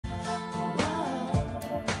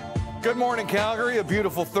Good morning, Calgary. A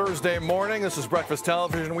beautiful Thursday morning. This is Breakfast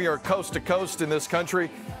Television. We are coast to coast in this country.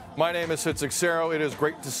 My name is Hitzig Saro. It is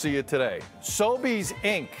great to see you today. Sobeys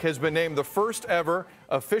Inc. has been named the first ever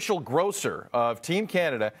official grocer of Team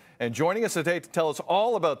Canada. And joining us today to tell us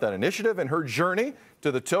all about that initiative and her journey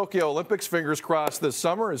to the Tokyo Olympics, fingers crossed this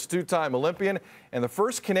summer, is two-time Olympian and the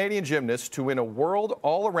first Canadian gymnast to win a world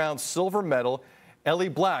all-around silver medal, Ellie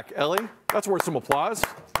Black. Ellie, that's worth some applause.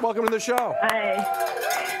 Welcome to the show. Hi.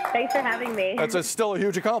 Thanks for having me. That's still a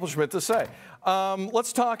huge accomplishment to say.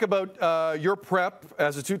 Let's talk about your prep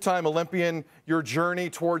as a two-time Olympian, your journey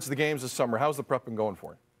towards the games this summer. How's the prep been going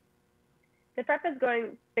for you? The prep has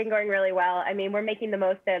been going really well. I mean, we're making the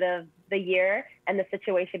most out of the year and the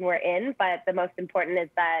situation we're in, but the most important is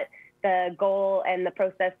that the goal and the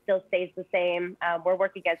process still stays the same. We're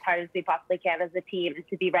working as hard as we possibly can as a team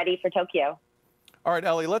to be ready for Tokyo. All right,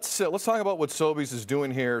 Ellie, let's talk about what Sobeys is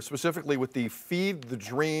doing here, specifically with the Feed the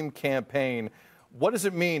Dream campaign. What does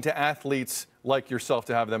it mean to athletes like yourself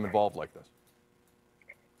to have them involved like this?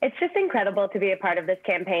 It's just incredible to be a part of this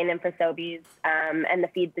campaign and for Sobeys and the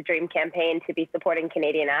Feed the Dream campaign to be supporting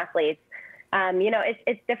Canadian athletes. You know,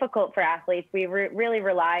 it's difficult for athletes. We really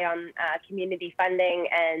rely on community funding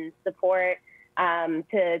and support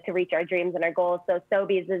to reach our dreams and our goals. So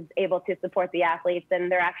Sobeys is able to support the athletes,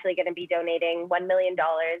 and they're actually going to be donating $1 million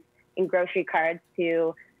in grocery cards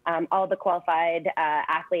to all the qualified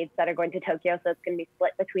athletes that are going to Tokyo. So it's going to be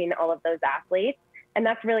split between all of those athletes. And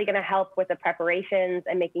that's really going to help with the preparations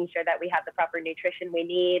and making sure that we have the proper nutrition we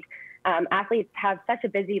need. Athletes have such a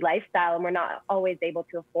busy lifestyle, and we're not always able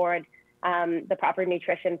to afford the proper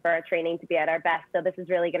nutrition for our training to be at our best. So this is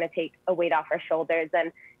really going to take a weight off our shoulders.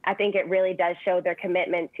 And I think it really does show their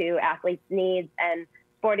commitment to athletes' needs and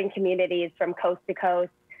sporting communities from coast to coast,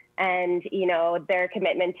 and, you know, their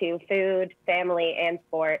commitment to food, family, and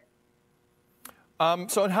sport.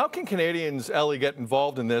 So how can Canadians, Ellie, get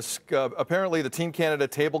involved in this? Apparently the Team Canada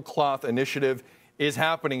Tablecloth Initiative is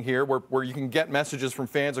happening here, where you can get messages from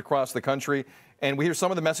fans across the country. And we hear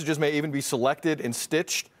some of the messages may even be selected and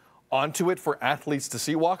stitched onto it for athletes to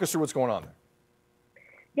see. Walk us through what's going on there.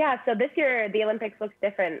 Yeah, so this year the Olympics looks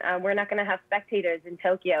different. We're not going to have spectators in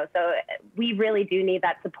Tokyo. So we really do need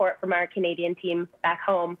that support from our Canadian team back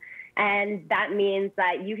home. And that means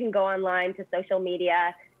that you can go online to social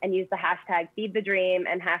media and use the hashtag #FeedTheDream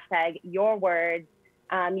and hashtag #YourWords.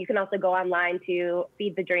 You can also go online to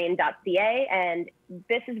feedthedream.ca, and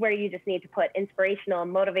this is where you just need to put inspirational,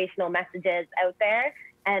 motivational messages out there.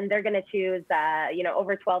 And they're going to choose, you know,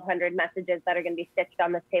 over 1,200 messages that are going to be stitched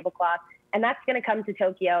on this tablecloth. And that's going to come to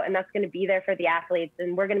Tokyo, and that's going to be there for the athletes.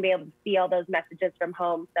 And we're going to be able to see all those messages from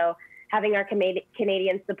home. So having our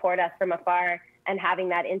Canadians support us from afar and having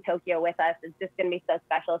that in Tokyo with us is just going to be so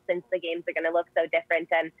special, since the games are going to look so different.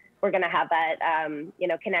 And we're going to have that, you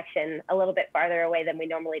know, connection a little bit farther away than we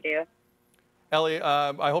normally do. Ellie,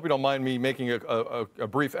 I hope you don't mind me making a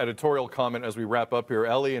brief editorial comment as we wrap up here.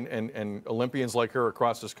 Ellie and Olympians like her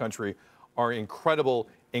across this country are incredible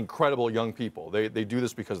young people. They do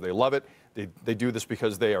this because they love it. They do this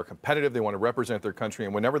because they are competitive. They want to represent their country.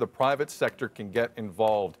 And whenever the private sector can get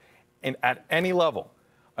involved, and at any level,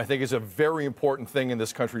 I think is a very important thing in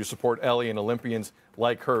this country to support Ellie and Olympians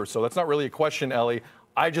like her. So that's not really a question, Ellie.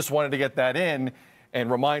 I just wanted to get that in and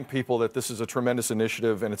remind people that this is a tremendous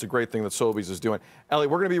initiative, and it's a great thing that Sobeys is doing. Ellie,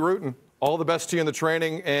 we're going to be rooting. All the best to you in the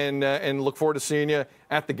training, and look forward to seeing you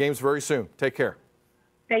at the games very soon. Take care.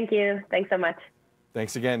 Thank you. Thanks so much.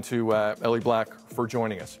 Thanks again to Ellie Black for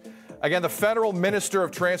joining us. Again, the Federal Minister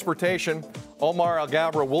of Transportation, Omar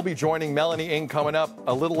Alghabra, will be joining Melanie Ng coming up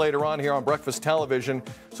a little later on here on Breakfast Television.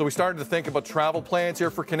 So we started to think about travel plans here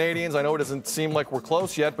for Canadians. I know it doesn't seem like we're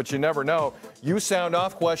close yet, but you never know. You sound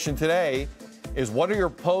off question today is, what are your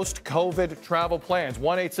post-COVID travel plans?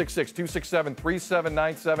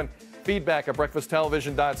 1-866-267-3797. Feedback at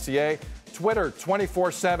breakfasttelevision.ca. Twitter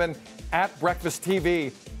 24/7 at Breakfast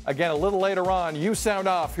TV. Again, a little later on, you sound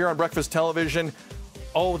off here on Breakfast Television.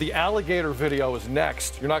 Oh, the alligator video is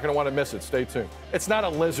next. You're not going to want to miss it. Stay tuned. It's not a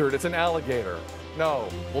lizard. It's an alligator. No,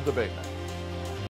 we'll debate that.